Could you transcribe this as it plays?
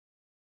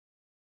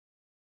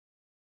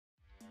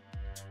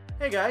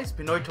Hey guys,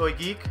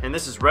 pinoytoygeek, And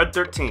this is Red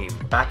 13.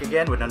 back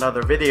again with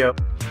another video.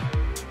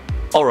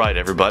 Alright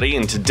everybody,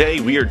 and today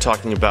we are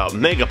talking about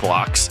Mega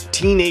Bloks,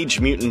 Teenage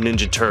Mutant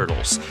Ninja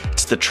Turtles.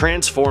 It's the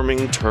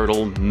Transforming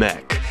Turtle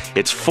Mech.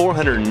 It's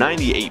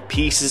 498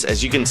 pieces.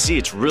 As you can see,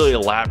 it's really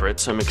elaborate,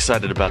 so I'm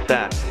excited about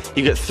that.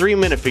 You get 3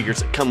 minifigures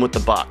that come with the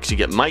box. You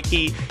get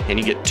Mikey, and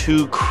you get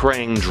 2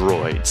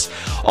 Kraangdroids.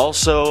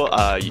 Also,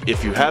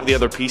 if you have the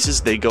other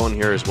pieces, they go in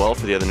here as well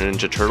for the other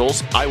Ninja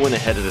Turtles. I went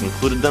ahead and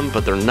included them,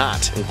 but they're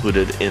not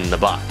included in the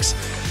box.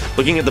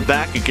 Looking at the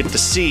back, you get to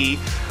see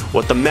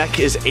what the mech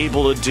is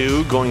able to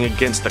do going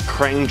against the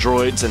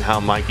Kraangdroids and how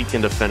Mikey can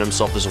defend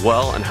himself as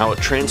well and how it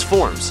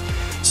transforms.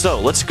 So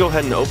let's go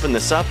ahead and open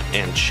this up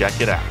and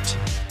check it out.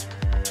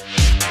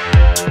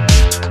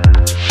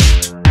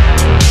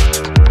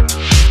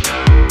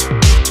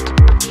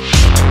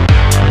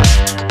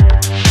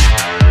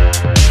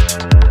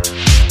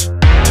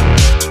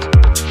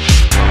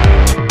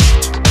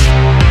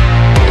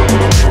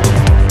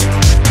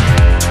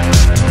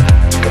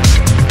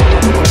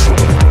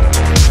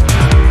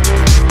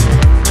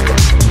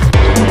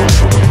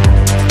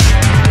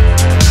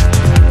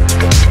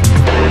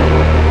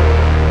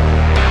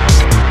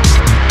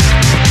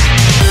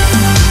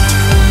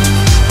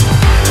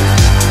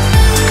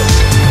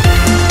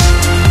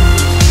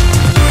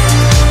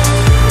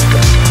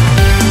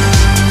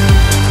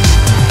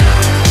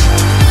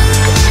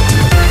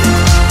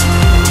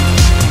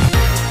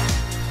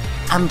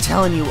 I'm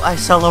telling you, I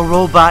saw a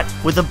robot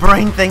with a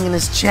brain thing in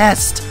his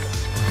chest.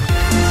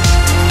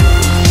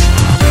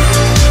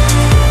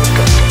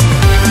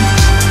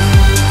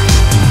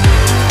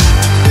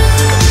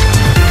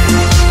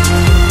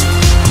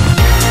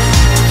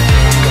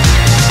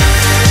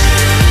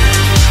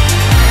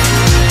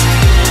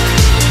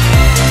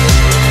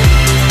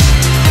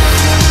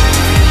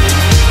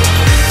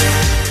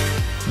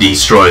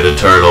 Destroy the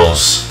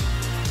turtles.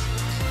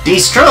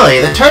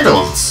 Destroy the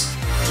turtles.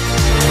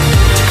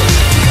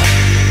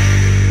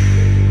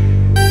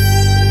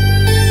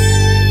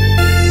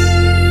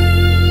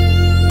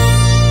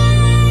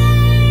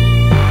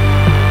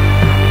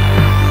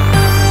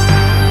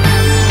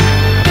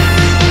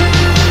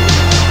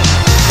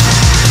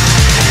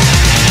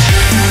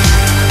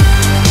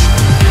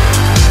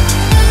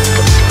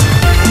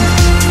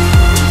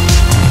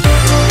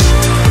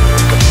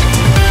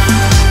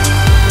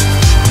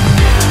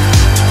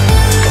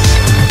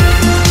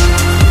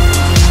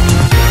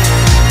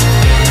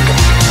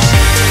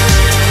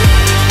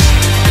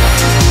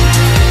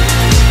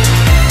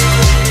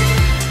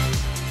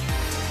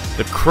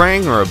 The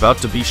Kraang are about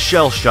to be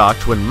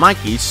shell-shocked when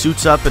Mikey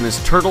suits up in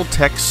his turtle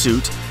tech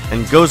suit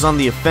and goes on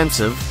the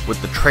offensive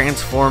with the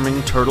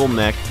Transforming Turtle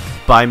Mech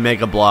by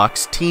Mega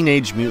Bloks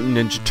Teenage Mutant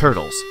Ninja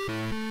Turtles.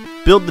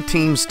 Build the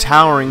team's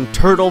towering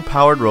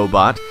turtle-powered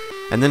robot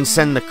and then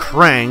send the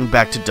Kraang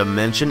back to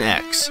Dimension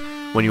X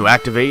when you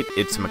activate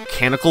its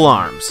mechanical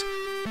arms.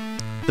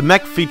 The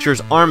mech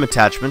features arm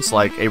attachments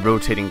like a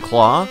rotating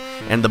claw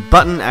and the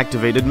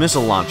button-activated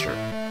missile launcher.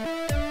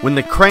 When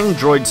the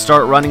Kraangdroids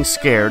start running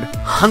scared,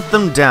 hunt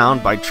them down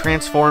by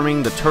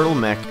transforming the Turtle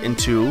Mech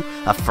into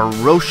a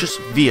ferocious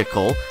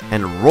vehicle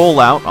and roll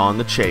out on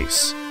the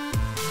chase.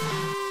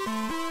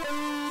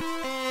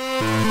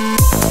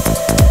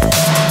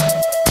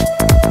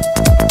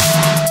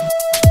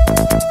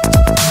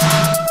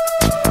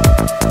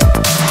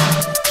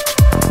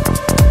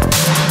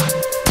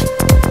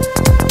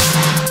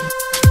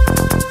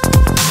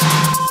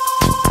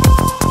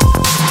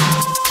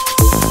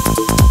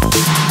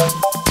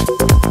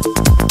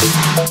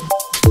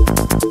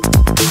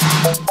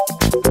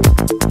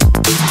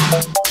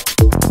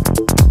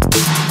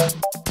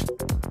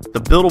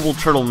 The Buildable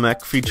Turtle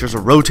Mech features a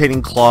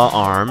rotating claw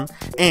arm,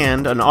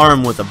 and an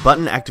arm with a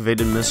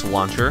button-activated missile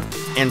launcher,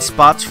 and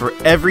spots for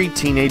every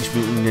Teenage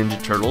Mutant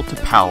Ninja Turtle to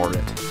power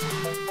it.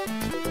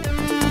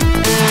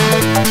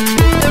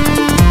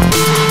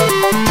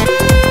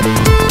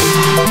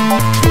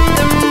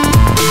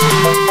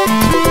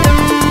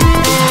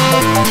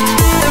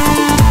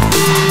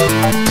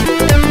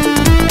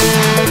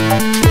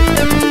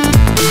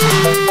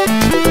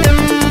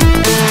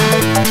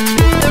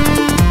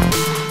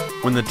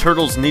 When the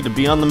turtles need to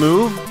be on the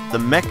move, the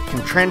mech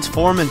can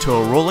transform into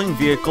a rolling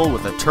vehicle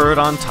with a turret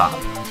on top.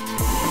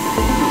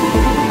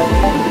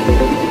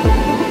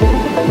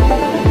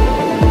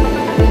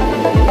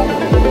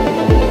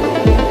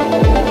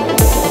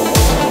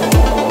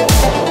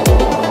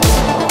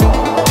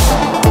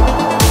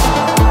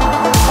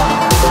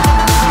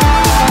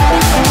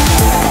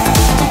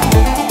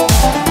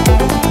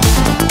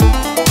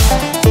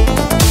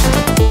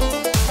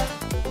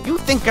 You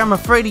think I'm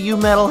afraid of you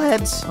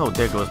metalheads? Oh,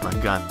 there goes my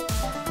gun.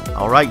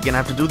 Alright, gonna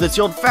have to do this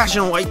the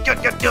old-fashioned way.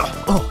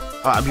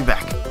 Oh, I'll be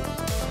back.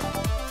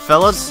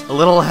 Fellas, a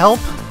little help?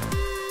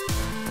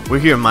 We're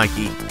here,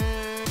 Mikey.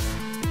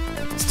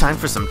 It's time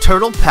for some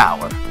turtle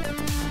power.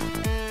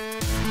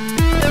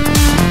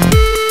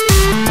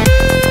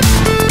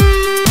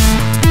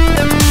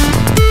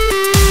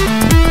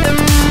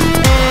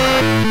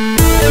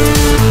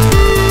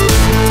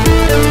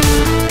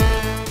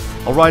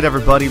 Alright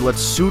everybody, let's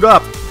suit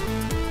up.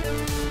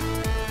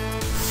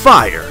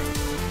 Fire!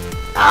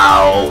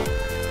 Ow!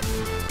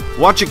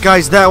 Watch it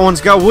guys, that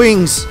one's got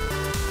wings!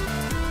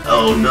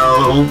 Oh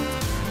no!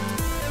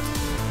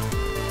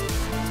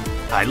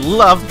 I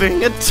love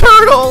being a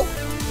turtle!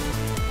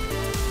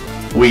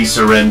 We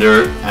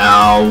surrender.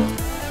 Ow.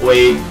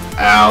 Wait.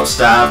 Ow.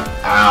 Stop.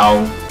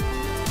 Ow.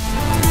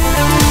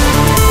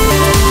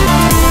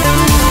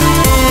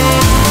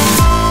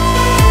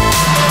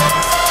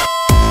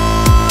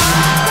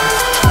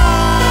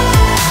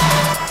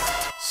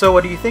 So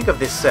what do you think of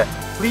this set?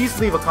 Please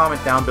leave a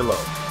comment down below.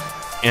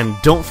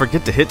 And don't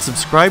forget to hit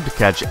subscribe to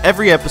catch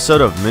every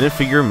episode of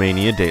Minifigure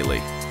Mania Daily.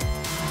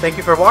 Thank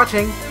you for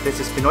watching. This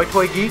is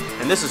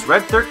pinoytoygeek, And this is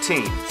Red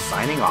 13.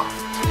 signing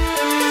off.